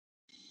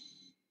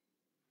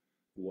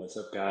What's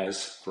up,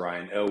 guys?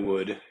 Brian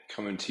Ellwood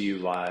coming to you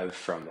live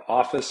from the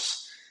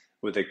office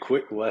with a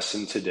quick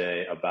lesson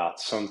today about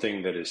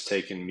something that has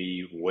taken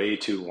me way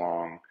too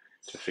long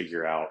to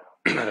figure out.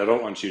 And I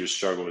don't want you to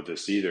struggle with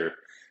this either,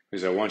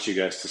 because I want you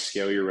guys to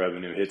scale your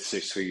revenue, hit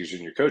six figures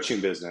in your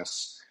coaching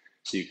business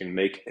so you can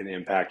make an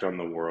impact on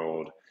the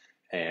world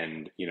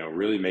and,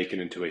 really make it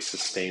into a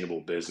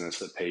sustainable business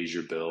that pays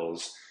your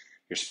bills.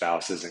 Your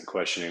spouse isn't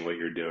questioning what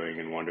you're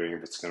doing and wondering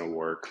if it's going to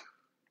work.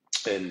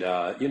 And,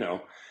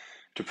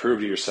 to prove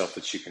to yourself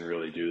that you can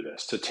really do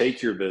this, to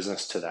take your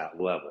business to that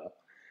level.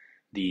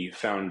 The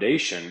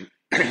foundation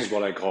is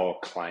what I call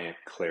client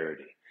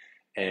clarity.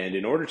 And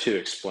in order to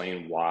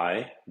explain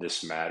why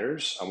this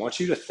matters, I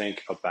want you to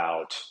think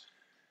about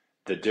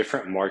the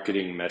different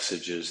marketing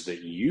messages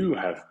that you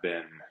have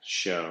been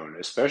shown,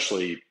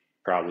 especially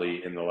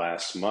probably in the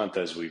last month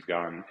as we've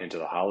gone into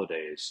the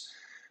holidays.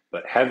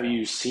 But have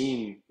you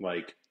seen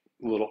like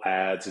little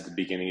ads at the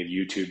beginning of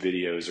YouTube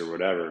videos or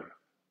whatever,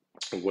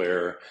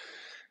 where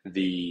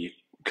the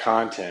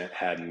content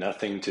had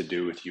nothing to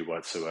do with you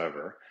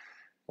whatsoever?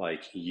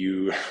 Like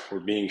you were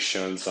being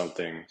shown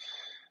something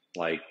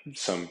like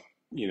some,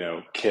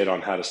 kid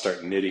on how to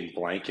start knitting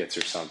blankets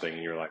or something.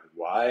 And you're like,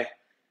 why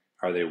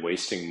are they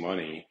wasting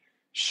money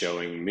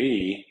showing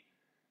me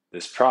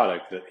this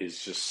product that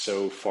is just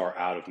so far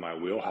out of my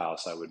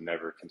wheelhouse? I would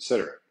never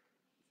consider it.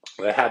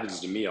 Well, that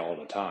happens to me all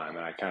the time.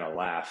 And I kind of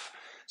laugh,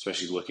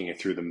 especially looking at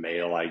through the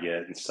mail I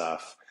get and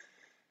stuff.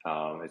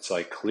 It's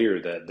like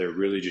clear that they're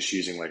really just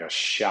using like a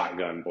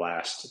shotgun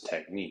blast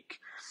technique.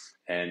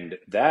 And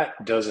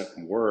that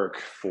doesn't work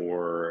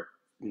for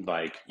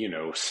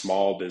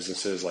small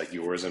businesses like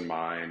yours and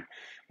mine,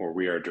 where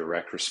we are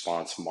direct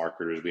response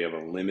marketers. We have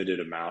a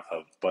limited amount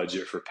of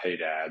budget for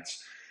paid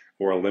ads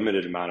or a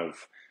limited amount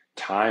of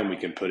time we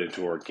can put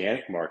into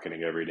organic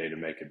marketing every day to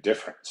make a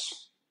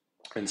difference.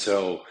 And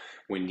so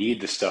we need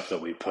the stuff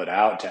that we put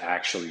out to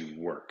actually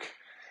work.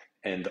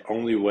 And the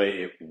only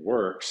way it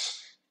works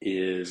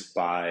is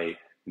by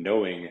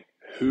knowing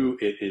who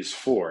it is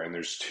for. And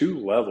there's two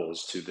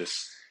levels to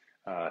this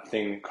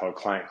thing called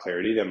client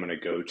clarity that I'm going to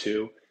go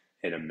to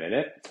in a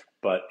minute.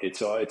 But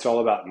it's all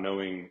about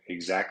knowing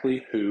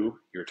exactly who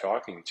you're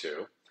talking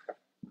to,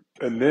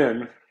 and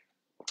then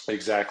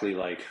exactly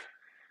like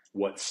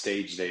what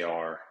stage they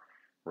are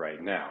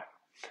right now.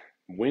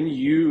 When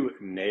you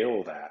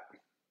nail that,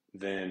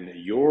 then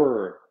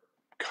your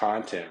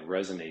content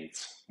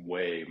resonates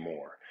way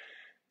more.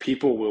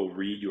 People will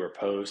read your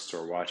posts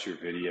or watch your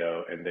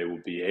video and they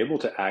will be able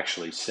to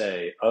actually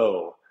say,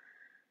 oh,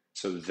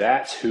 so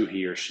that's who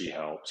he or she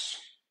helps.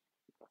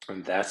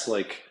 And that's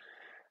like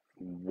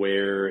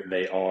where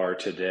they are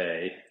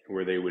today,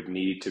 where they would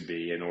need to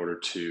be in order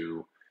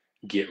to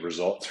get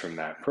results from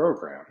that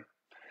program.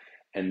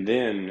 And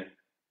then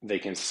they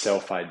can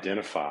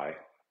self-identify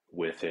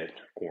with it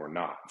or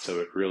not. So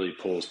it really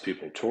pulls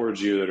people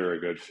towards you that are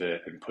a good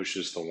fit and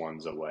pushes the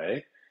ones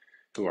away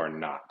who are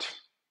not.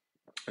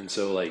 And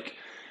so, like,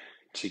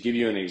 to give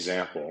you an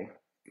example,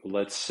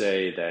 let's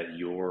say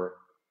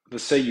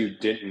you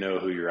didn't know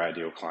who your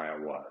ideal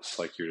client was.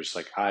 Like, you're just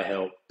like, I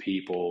help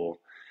people,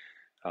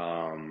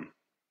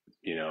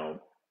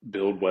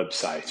 build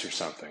websites or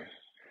something.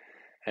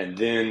 And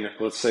then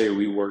let's say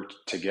we worked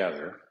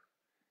together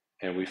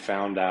and we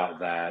found out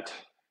that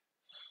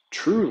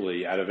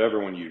truly, out of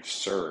everyone you've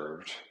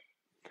served,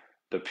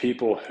 the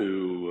people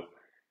who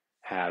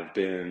have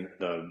been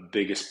the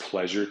biggest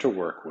pleasure to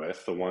work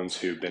with, the ones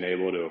who've been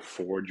able to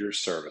afford your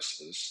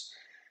services,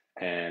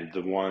 and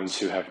the ones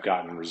who have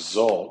gotten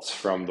results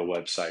from the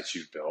websites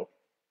you've built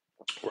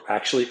were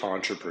actually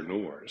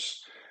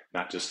entrepreneurs,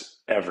 not just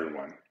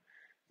everyone.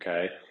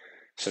 Okay.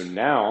 So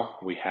now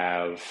we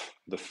have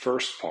the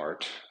first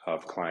part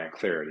of client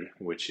clarity,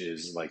 which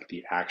is like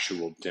the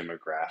actual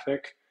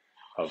demographic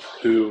of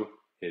who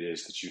it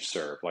is that you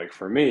serve. Like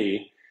for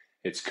me,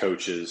 it's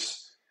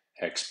coaches,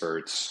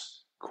 experts,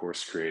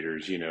 course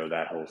creators,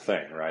 that whole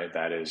thing, right?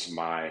 That is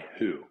my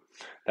who.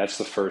 That's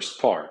the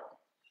first part.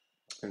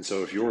 And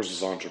so if yours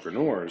is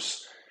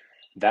entrepreneurs,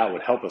 that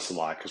would help us a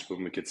lot, because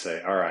when we could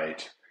say, all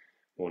right,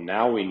 well,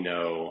 now we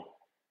know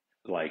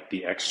like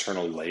the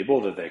external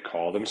label that they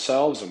call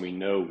themselves, and we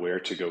know where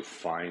to go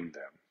find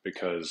them.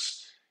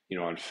 Because,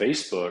 on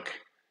Facebook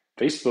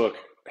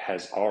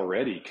has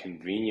already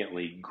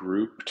conveniently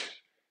grouped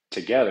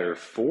together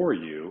for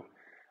you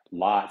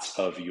lots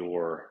of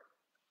your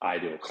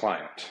ideal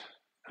client.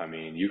 I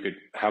mean,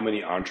 how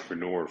many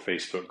entrepreneur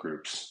Facebook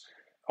groups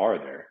are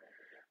there,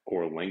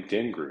 or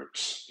LinkedIn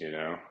groups,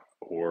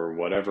 or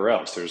whatever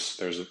else?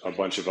 There's a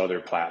bunch of other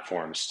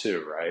platforms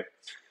too, right?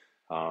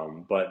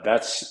 But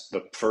that's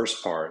the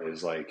first part,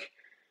 is like,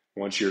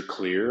 once you're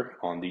clear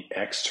on the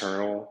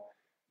external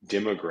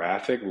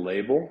demographic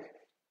label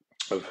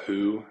of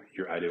who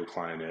your ideal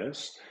client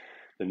is,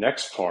 the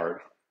next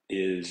part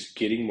is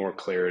getting more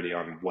clarity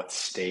on what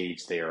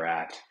stage they are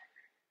at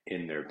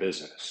in their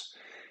business.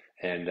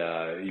 And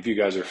if you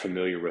guys are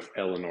familiar with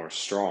Eleanor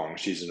Strong,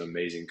 she's an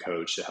amazing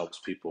coach that helps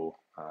people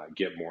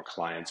get more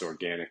clients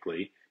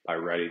organically by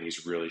writing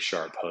these really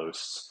sharp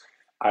posts.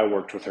 I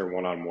worked with her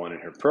one-on-one in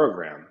her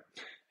program.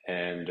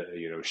 And,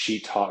 she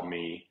taught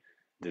me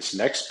this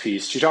next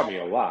piece. She taught me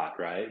a lot,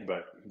 right?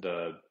 But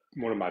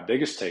one of my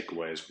biggest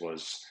takeaways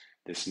was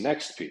this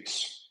next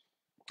piece.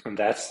 And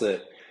that's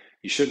that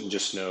you shouldn't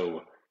just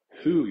know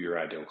who your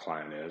ideal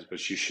client is,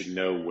 but you should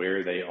know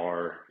where they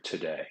are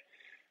today.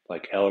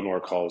 Like Eleanor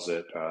calls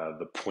it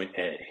the point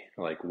A,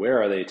 like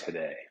where are they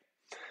today?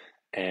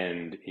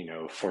 And,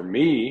 for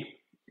me,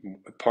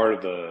 part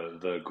of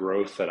the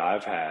growth that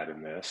I've had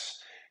in this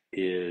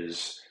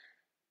is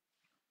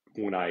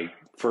when I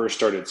first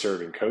started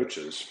serving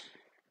coaches,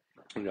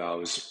 I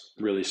was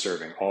really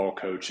serving all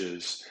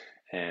coaches.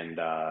 And,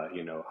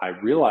 I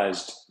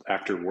realized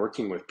after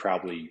working with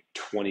probably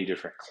 20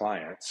 different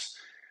clients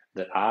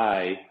that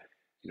I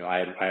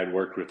had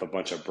worked with a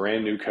bunch of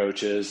brand new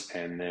coaches,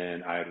 and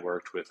then I had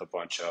worked with a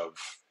bunch of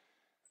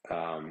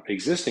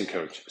existing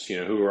coaches,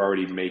 who were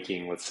already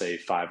making, let's say,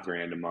 5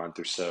 grand a month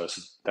or so.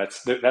 So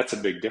that's a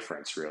big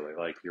difference, really.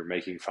 Like you're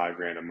making 5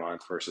 grand a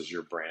month versus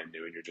you're brand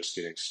new and you're just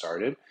getting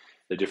started.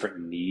 The different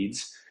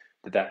needs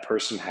that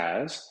person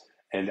has,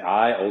 and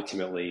I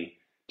ultimately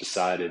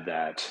decided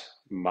that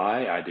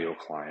my ideal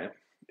client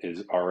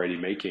is already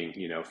making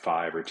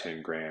 5 or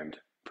 10 grand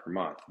per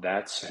month.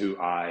 That's who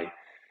I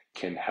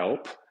can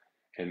help,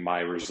 and my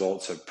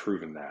results have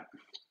proven that.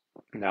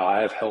 Now, I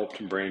have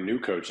helped brand new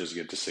coaches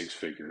get to 6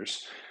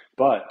 figures,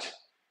 but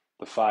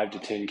the 5 to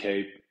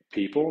 10K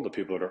people, the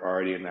people that are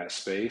already in that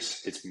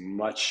space, it's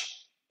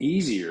much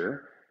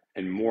easier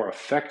and more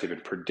effective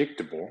and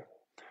predictable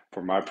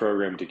for my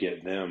program to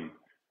get them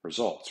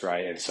results,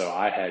 right? And so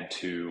I had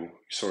to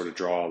sort of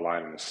draw a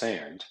line in the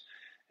sand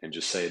and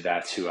just say,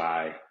 that's who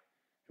I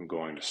am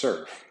going to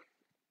serve.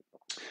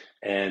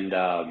 And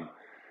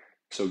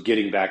so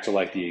getting back to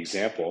like the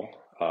example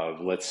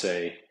of, let's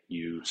say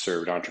you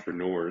served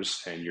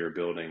entrepreneurs and you're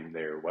building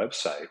their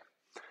website.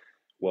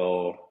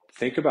 Well,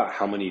 think about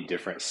how many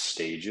different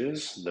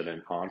stages that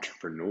an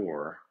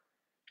entrepreneur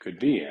could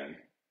be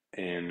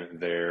in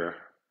their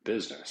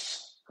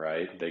business,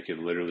 right? They could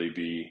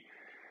literally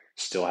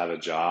still have a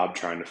job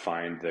trying to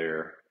find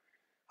their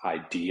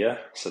idea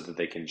so that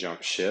they can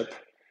jump ship,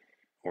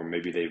 or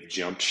maybe they've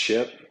jumped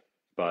ship,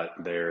 but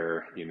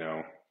their,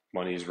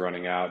 money's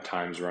running out,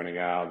 time's running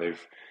out.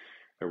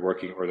 They're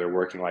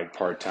working like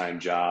part-time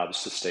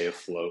jobs to stay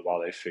afloat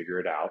while they figure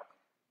it out.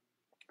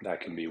 That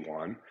can be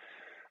one.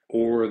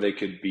 Or they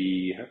could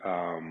be,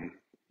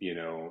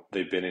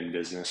 they've been in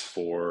business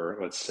for,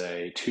 let's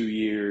say, 2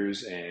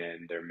 years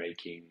and they're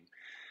making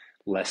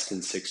less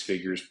than 6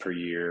 figures per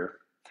year.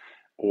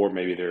 Or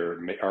maybe they're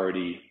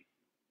already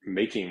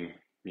making,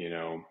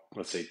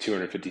 let's say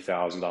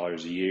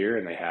 $250,000 a year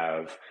and they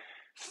have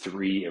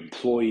 3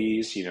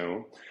 employees,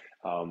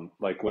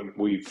 like when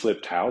we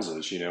flipped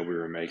houses, we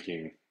were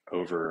making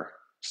over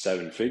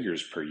 7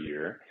 figures per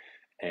year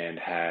and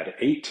had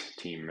 8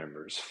 team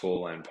members,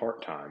 full and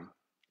part-time.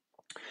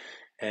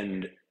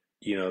 And,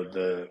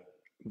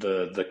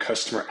 the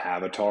customer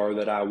avatar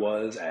that I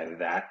was at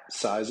that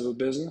size of a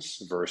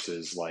business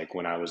versus like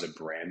when I was a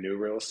brand new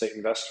real estate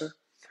investor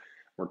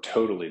were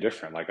totally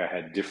different. Like I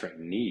had different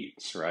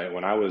needs, right?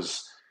 When I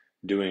was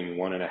doing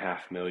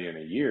 1.5 million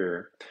a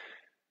year,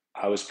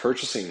 I was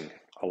purchasing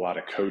a lot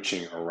of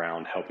coaching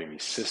around helping me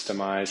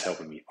systemize,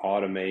 helping me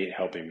automate,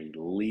 helping me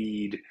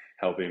lead,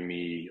 helping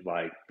me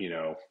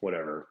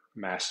whatever,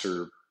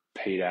 master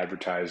paid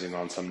advertising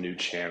on some new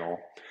channel.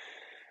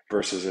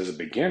 Versus as a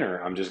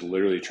beginner, I'm just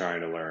literally trying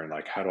to learn,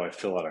 like, how do I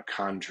fill out a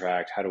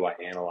contract? How do I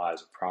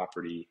analyze a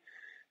property?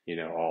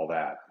 All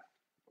that.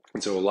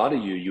 And so a lot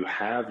of you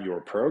have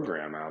your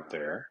program out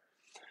there,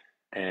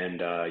 and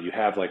you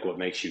have like what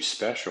makes you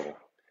special.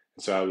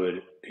 And so I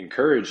would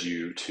encourage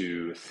you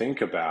to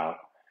think about,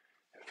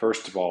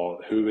 first of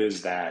all, who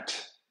is that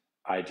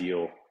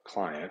ideal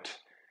client?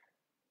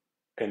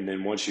 And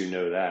then once you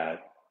know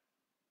that,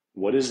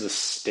 what is the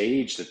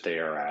stage that they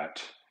are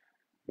at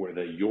where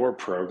your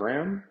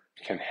program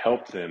can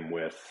help them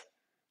with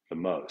the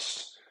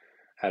most?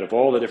 Out of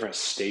all the different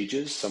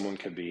stages someone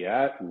could be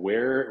at,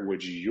 where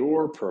would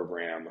your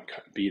program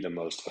be the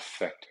most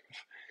effective?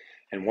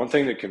 And one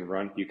thing that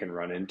you can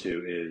run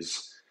into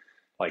is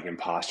like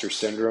imposter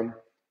syndrome.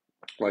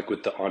 Like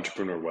with the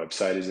entrepreneur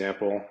website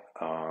example,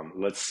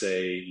 let's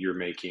say you're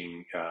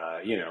making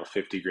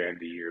 50 grand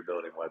a year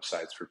building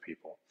websites for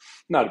people.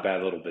 Not a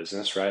bad little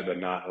business, right? But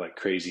not like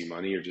crazy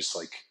money. You're just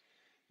like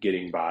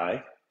getting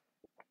by.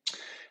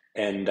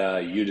 And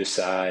you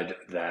decide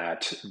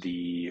that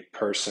the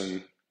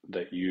person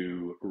that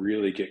you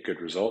really get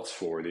good results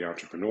for, the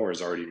entrepreneur,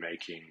 is already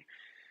making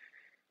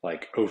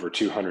like over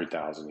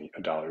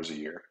 $200,000 a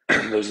year.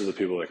 Those are the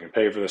people that can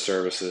pay for the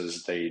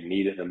services. They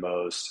need it the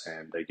most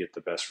and they get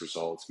the best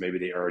results. Maybe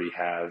they already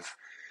have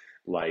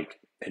like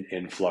an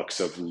influx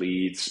of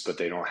leads, but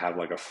they don't have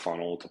like a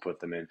funnel to put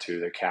them into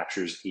that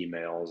captures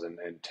emails and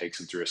takes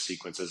them through a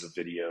sequences of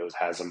videos,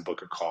 has them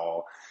book a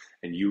call,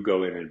 and you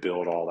go in and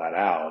build all that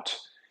out.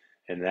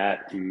 And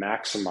that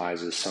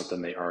maximizes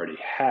something they already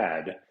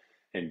had,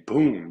 and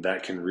boom,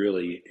 that can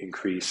really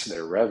increase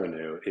their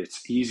revenue.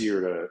 It's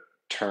easier to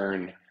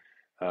turn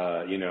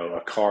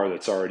a car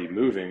that's already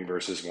moving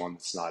versus one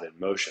that's not in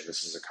motion.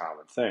 This is a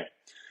common thing.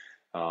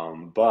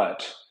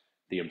 But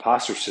the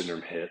imposter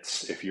syndrome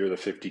hits if you're the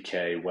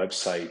 50K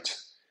website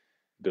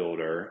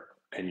builder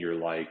and you're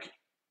like,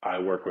 I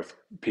work with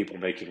people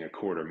making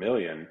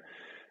 $250,000,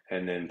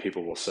 and then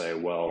people will say,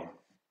 well,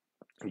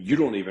 you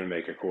don't even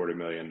make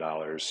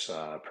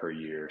 $250,000 per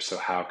year, so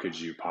how could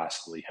you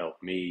possibly help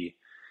me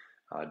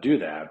do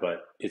that?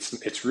 But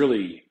it's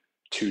really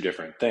two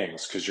different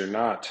things, because you're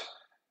not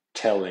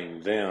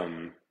telling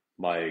them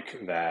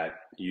like that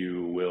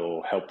you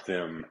will help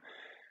them,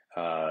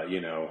 uh,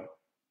 you know,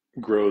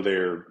 grow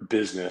their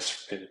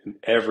business in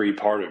every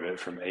part of it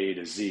from A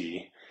to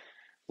Z,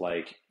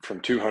 like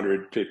from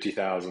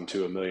 250,000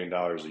 to $1 million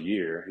a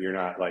year. You're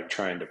not like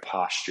trying to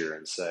posture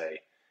and say,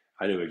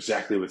 I know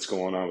exactly what's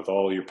going on with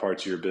all your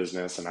parts of your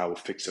business and I will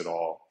fix it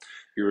all.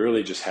 You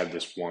really just have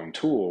this one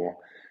tool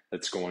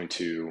that's going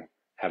to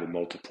have a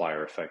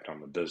multiplier effect on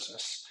the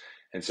business.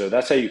 And so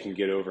that's how you can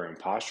get over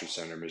imposter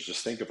syndrome, is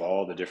just think of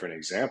all the different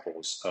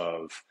examples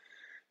of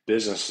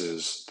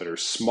businesses that are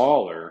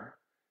smaller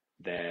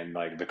than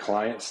like the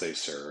clients they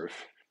serve,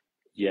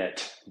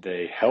 yet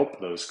they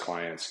help those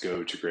clients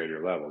go to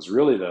greater levels.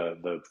 Really,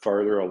 the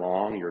further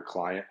along your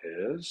client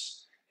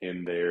is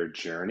in their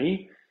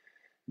journey,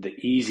 the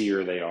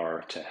easier they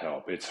are to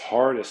help. It's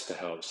hardest to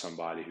help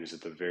somebody who's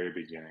at the very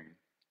beginning.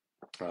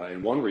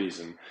 And one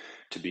reason,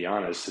 to be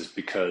honest, is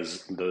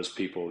because those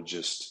people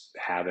just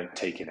haven't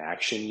taken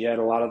action yet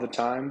a lot of the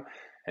time.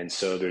 And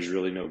so there's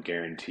really no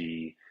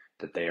guarantee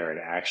that they are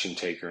an action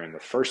taker in the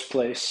first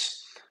place.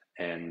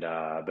 And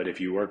but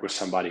if you work with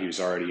somebody who's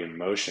already in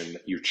motion,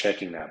 you're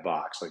checking that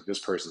box. Like, this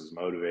person's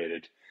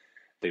motivated,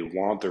 they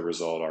want the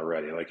result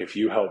already. Like if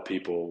you help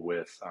people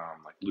with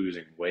like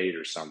losing weight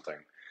or something,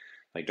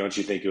 like don't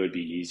you think it would be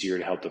easier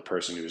to help the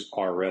person who's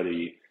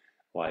already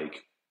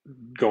like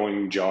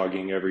going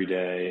jogging every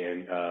day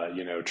and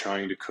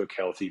trying to cook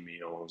healthy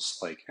meals,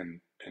 like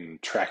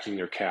and tracking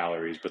their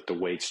calories, but the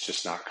weight's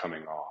just not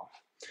coming off,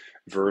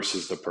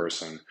 versus the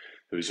person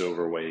who's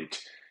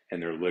overweight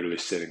and they're literally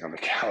sitting on the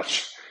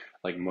couch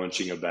like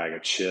munching a bag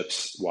of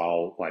chips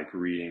while like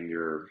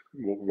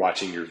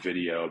watching your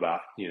video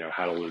about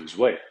how to lose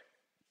weight.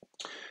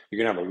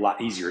 You're gonna have a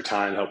lot easier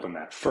time helping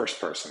that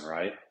first person,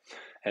 right?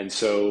 And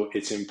so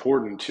it's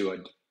important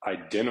to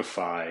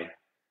identify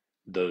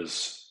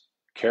those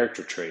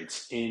character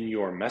traits in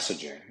your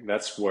messaging.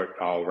 That's what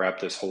I'll wrap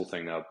this whole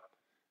thing up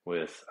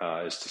with,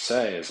 is to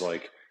say is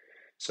like,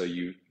 so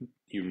you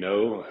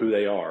know who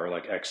they are,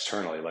 like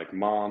externally, like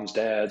moms,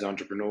 dads,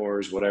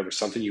 entrepreneurs, whatever,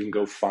 something you can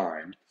go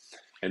find.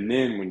 And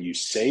then when you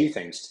say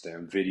things to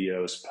them,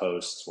 videos,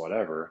 posts,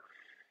 whatever,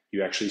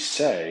 you actually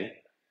say,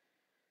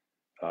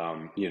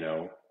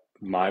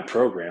 my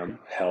program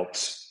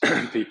helps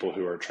people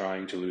who are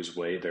trying to lose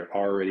weight. They're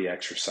already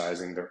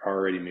exercising, they're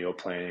already meal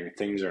planning,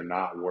 things are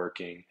not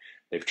working.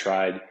 They've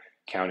tried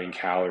counting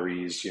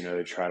calories,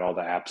 they've tried all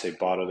the apps, they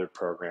bought other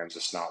programs,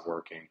 it's not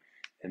working.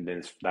 And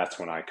then that's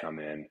when I come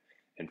in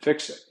and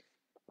fix it.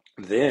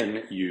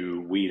 Then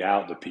you weed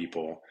out the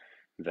people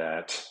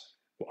that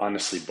will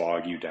honestly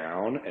bog you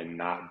down and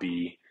not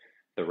be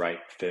the right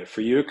fit for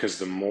you, because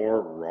the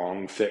more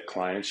wrong fit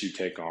clients you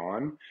take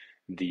on,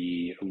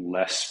 the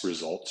less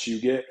results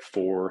you get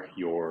for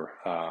your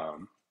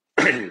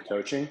your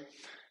coaching.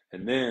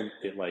 And then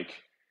it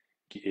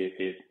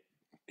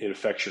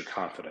affects your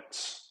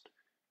confidence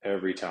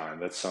every time.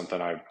 That's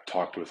something I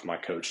talked with my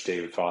coach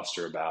David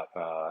Foster about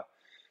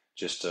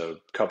just a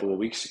couple of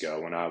weeks ago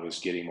when I was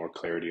getting more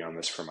clarity on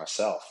this for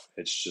myself.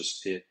 It's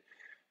just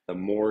the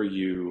more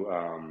you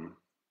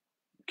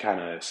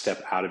kind of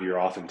step out of your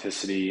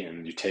authenticity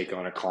and you take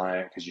on a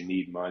client because you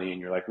need money and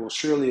you're like, well,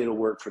 surely it'll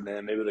work for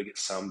them, maybe they'll get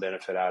some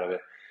benefit out of it.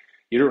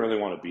 You don't really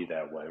want to be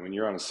that way. When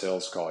you're on a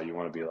sales call, you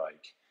want to be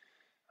like,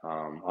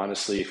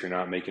 honestly, if you're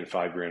not making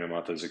 $5,000 a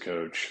month as a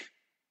coach,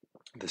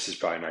 this is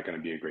probably not going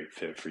to be a great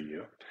fit for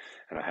you.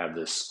 And I have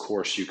this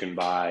course you can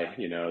buy,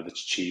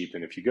 that's cheap.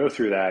 And if you go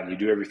through that and you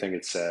do everything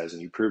it says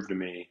and you prove to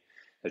me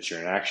that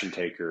you're an action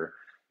taker,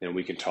 then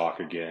we can talk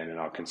again and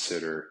I'll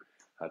consider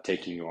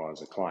taking you on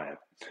as a client.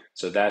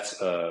 So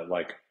that's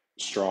like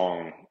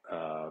strong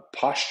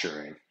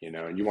posturing,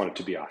 and you want it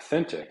to be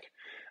authentic,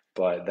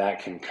 but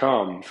that can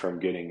come from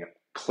getting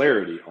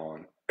clarity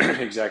on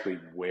exactly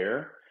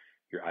where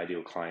your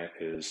ideal client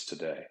is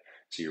today.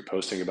 So you're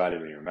posting about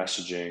it in your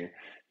messaging,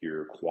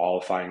 you're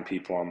qualifying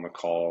people on the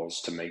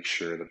calls to make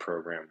sure the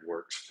program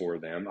works for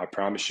them. I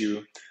promise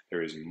you,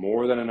 there is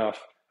more than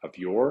enough of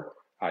your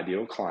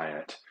ideal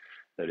client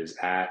that is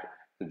at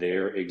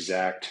their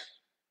exact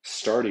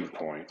starting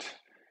point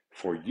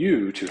for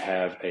you to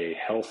have a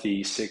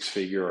healthy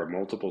six-figure or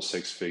multiple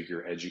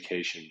six-figure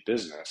education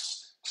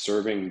business,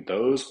 serving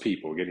those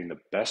people, getting the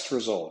best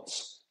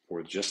results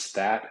for just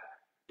that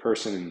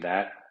person in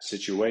that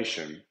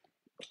situation,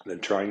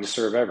 than trying to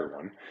serve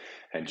everyone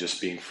and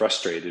just being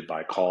frustrated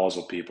by calls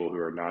with people who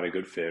are not a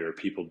good fit, or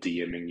people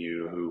DMing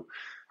you who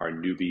are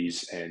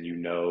newbies and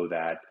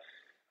that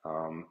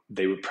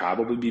they would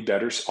probably be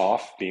better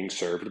off being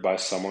served by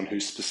someone who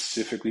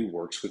specifically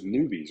works with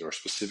newbies or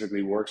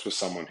specifically works with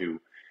someone who,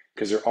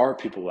 because there are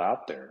people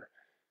out there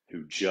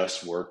who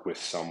just work with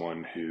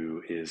someone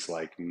who is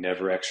like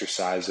never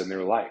exercised in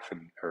their life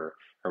or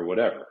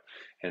whatever,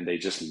 and they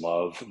just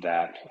love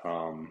that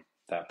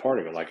part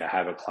of it. Like I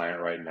have a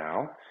client right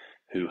now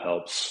who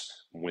helps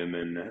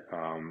women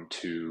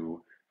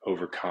to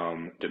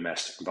overcome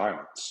domestic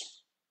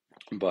violence,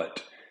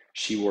 but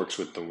she works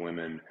with the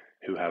women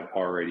who have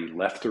already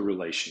left the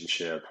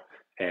relationship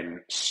and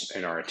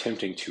and are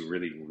attempting to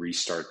really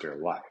restart their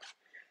life.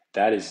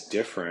 That is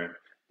different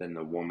than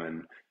the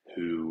woman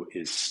who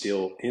is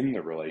still in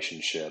the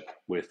relationship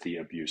with the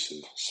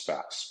abusive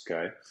spouse.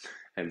 Okay.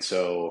 And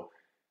so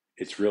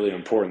it's really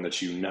important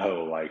that you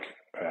know, like,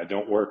 I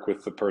don't work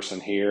with the person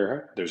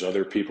here. There's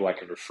other people I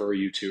can refer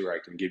you to, or I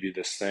can give you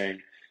this thing.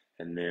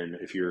 And then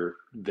if you're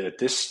at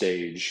this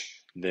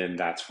stage, then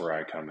that's where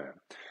I come in.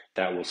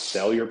 That will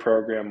sell your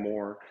program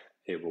more.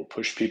 It will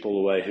push people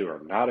away who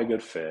are not a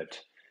good fit.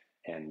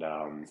 And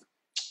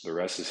the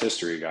rest is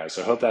history, guys.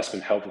 So I hope that's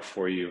been helpful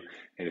for you.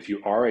 And if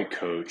you are a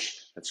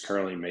coach that's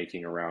currently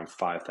making around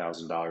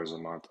 $5,000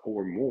 a month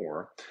or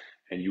more,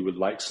 and you would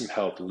like some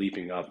help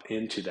leaping up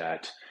into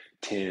that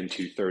 10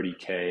 to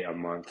 30K a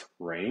month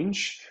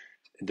range,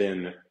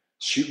 then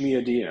shoot me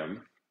a DM.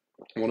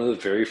 One of the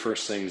very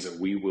first things that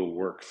we will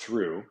work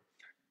through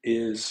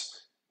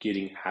is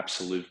getting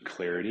absolute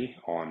clarity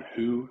on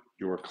who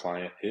your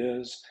client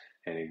is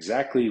and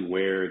exactly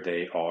where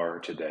they are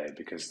today,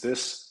 because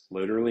this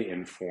literally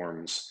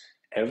informs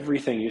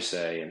everything you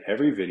say in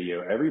every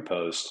video, every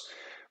post,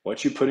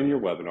 what you put in your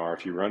webinar.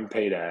 If you run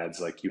paid ads,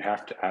 like, you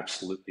have to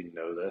absolutely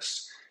know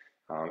this.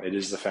 It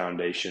is the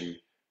foundation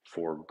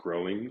for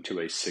growing to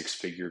a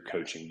six-figure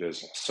coaching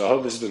business. So I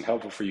hope this has been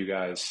helpful for you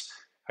guys.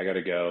 I got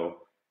to go.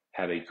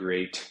 Have a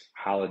great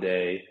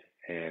holiday,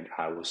 and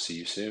I will see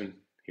you soon.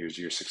 Here's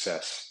your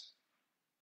success.